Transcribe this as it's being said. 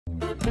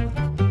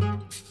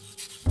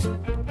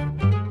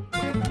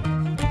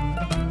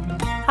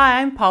Hi,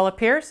 I'm Paula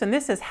Pierce, and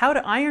this is How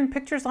to Iron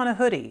Pictures on a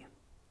Hoodie.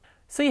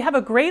 So you have a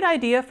great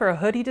idea for a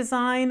hoodie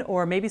design,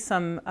 or maybe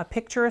a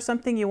picture or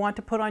something you want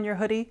to put on your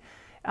hoodie.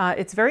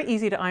 It's very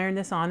easy to iron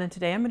this on, and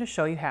today I'm going to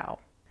show you how.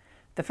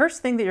 The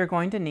first thing that you're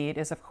going to need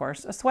is, of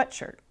course, a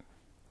sweatshirt.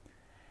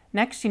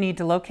 Next, you need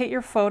to locate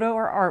your photo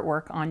or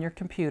artwork on your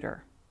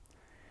computer.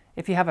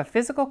 If you have a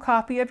physical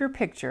copy of your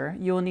picture,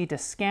 you will need to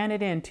scan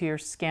it into your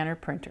scanner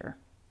printer.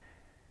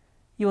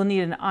 You will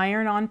need an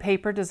iron-on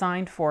paper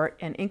designed for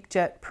an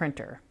inkjet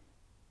printer.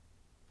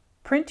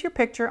 Print your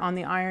picture on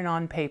the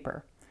iron-on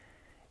paper.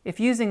 If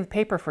using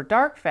paper for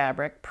dark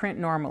fabric, print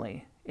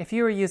normally. If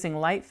you are using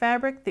light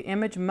fabric, the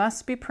image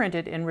must be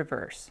printed in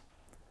reverse.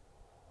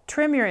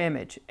 Trim your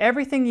image.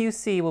 Everything you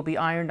see will be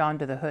ironed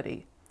onto the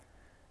hoodie.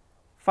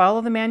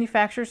 Follow the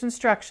manufacturer's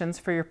instructions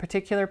for your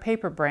particular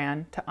paper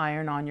brand to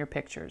iron on your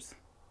pictures.